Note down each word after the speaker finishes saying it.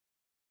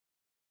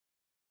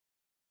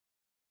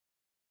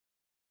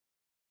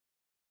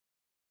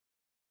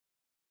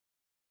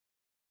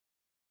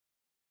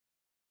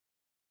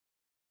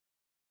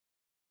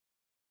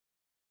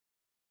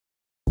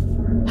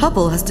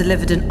Hubble has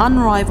delivered an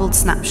unrivaled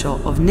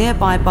snapshot of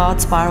nearby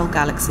barred spiral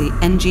galaxy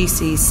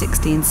NGC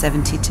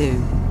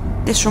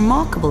 1672. This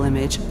remarkable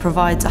image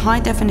provides a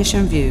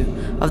high-definition view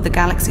of the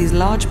galaxy's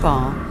large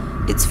bar,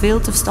 its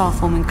fields of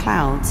star-forming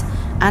clouds,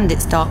 and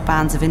its dark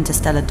bands of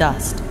interstellar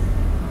dust.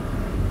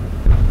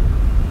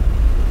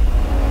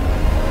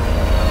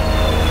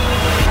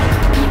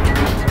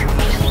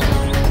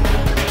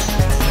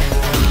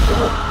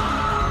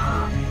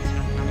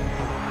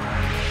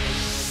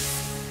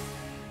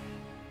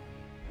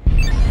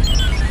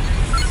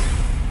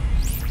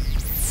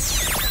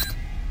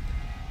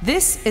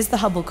 This is the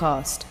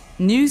Hubblecast,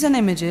 news and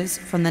images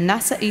from the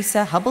NASA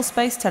ESA Hubble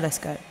Space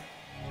Telescope.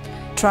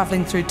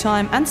 Travelling through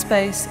time and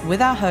space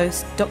with our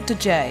host, Dr.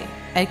 J,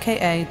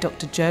 aka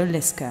Dr. Joe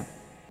Liska.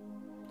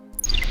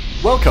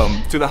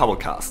 Welcome to the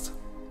Hubblecast.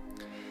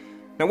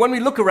 Now, when we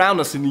look around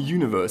us in the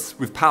universe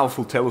with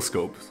powerful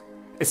telescopes,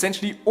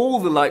 essentially all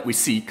the light we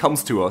see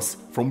comes to us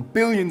from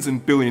billions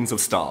and billions of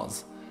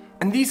stars.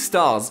 And these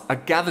stars are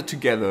gathered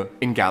together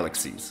in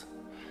galaxies.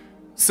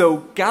 So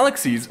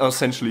galaxies are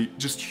essentially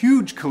just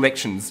huge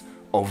collections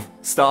of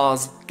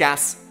stars,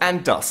 gas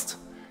and dust,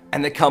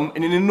 and they come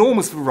in an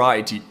enormous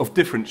variety of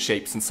different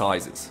shapes and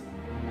sizes.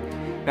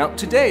 Now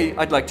today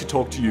I'd like to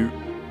talk to you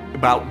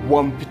about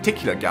one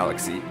particular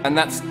galaxy, and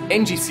that's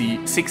NGC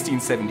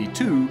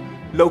 1672,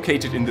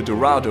 located in the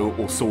Dorado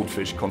or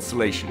Swordfish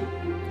constellation.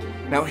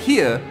 Now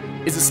here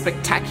is a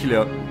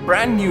spectacular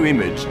brand new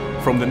image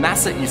from the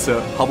NASA ESA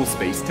Hubble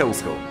Space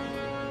Telescope.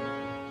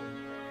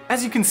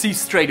 As you can see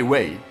straight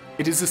away,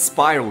 it is a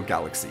spiral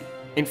galaxy.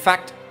 In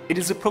fact, it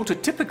is a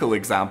prototypical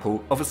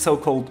example of a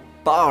so-called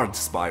barred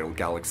spiral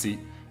galaxy,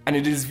 and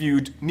it is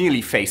viewed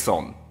nearly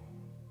face-on.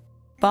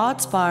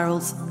 Barred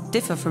spirals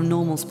differ from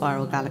normal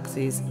spiral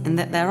galaxies in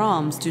that their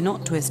arms do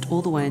not twist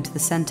all the way into the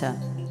centre.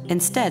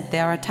 Instead, they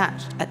are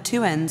attached at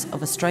two ends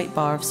of a straight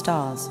bar of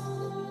stars.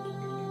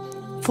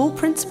 Four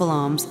principal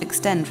arms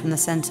extend from the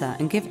centre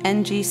and give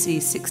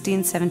NGC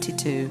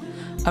 1672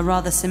 a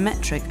rather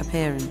symmetric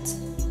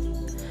appearance.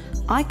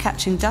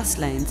 Eye-catching dust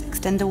lanes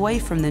extend away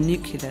from the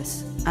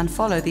nucleus and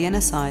follow the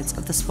inner sides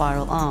of the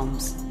spiral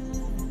arms.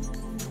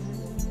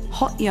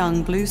 Hot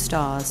young blue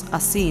stars are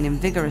seen in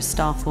vigorous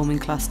star-forming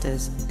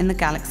clusters in the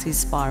galaxy's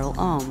spiral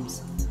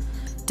arms.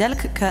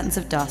 Delicate curtains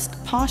of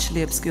dust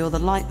partially obscure the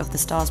light of the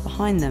stars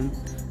behind them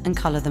and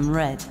colour them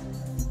red.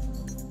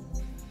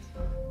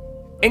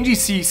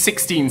 NGC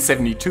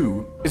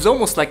 1672 is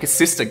almost like a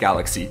sister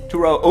galaxy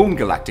to our own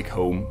galactic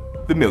home,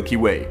 the Milky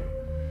Way.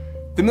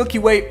 The Milky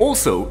Way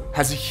also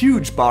has a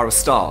huge bar of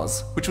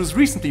stars, which was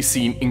recently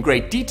seen in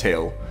great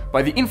detail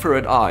by the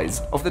infrared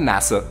eyes of the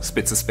NASA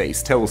Spitzer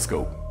Space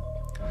Telescope.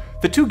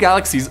 The two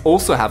galaxies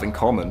also have in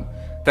common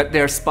that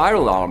their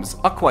spiral arms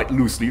are quite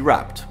loosely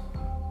wrapped.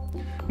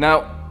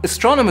 Now,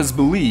 astronomers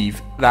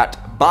believe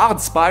that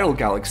barred spiral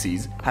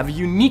galaxies have a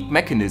unique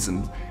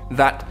mechanism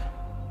that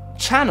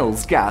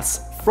channels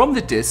gas from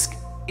the disk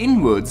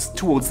inwards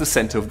towards the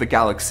center of the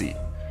galaxy.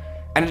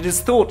 And it is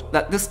thought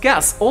that this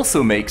gas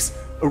also makes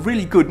a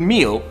really good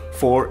meal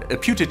for a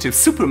putative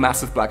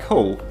supermassive black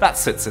hole that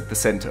sits at the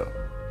center.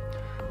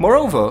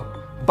 Moreover,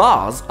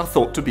 bars are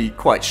thought to be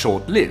quite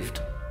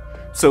short-lived.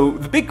 So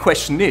the big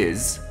question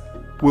is,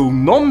 will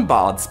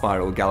non-barred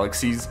spiral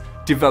galaxies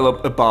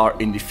develop a bar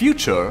in the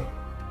future,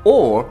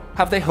 or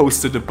have they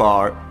hosted a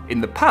bar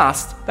in the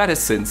past that has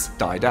since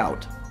died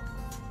out?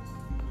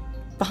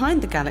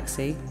 Behind the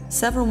galaxy,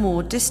 several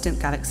more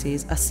distant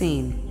galaxies are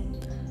seen.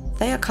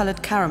 They are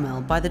coloured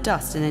caramel by the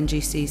dust in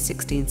NGC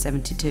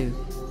 1672.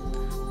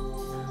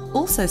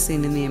 Also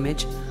seen in the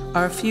image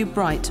are a few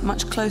bright,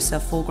 much closer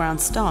foreground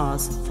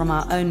stars from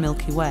our own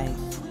Milky Way.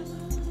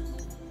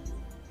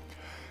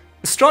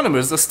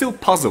 Astronomers are still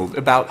puzzled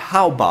about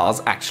how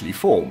bars actually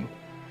form.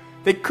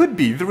 They could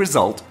be the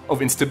result of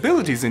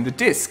instabilities in the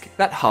disk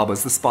that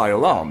harbours the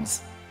spiral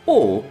arms,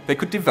 or they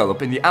could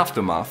develop in the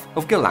aftermath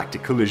of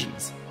galactic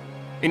collisions.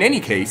 In any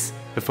case,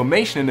 the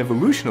formation and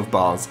evolution of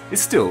bars is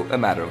still a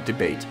matter of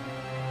debate.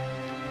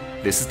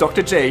 This is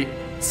Dr. J,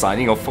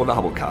 signing off for the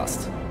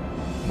Hubblecast.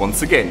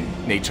 Once again,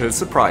 nature has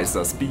surprised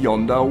us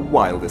beyond our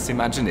wildest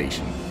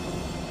imagination.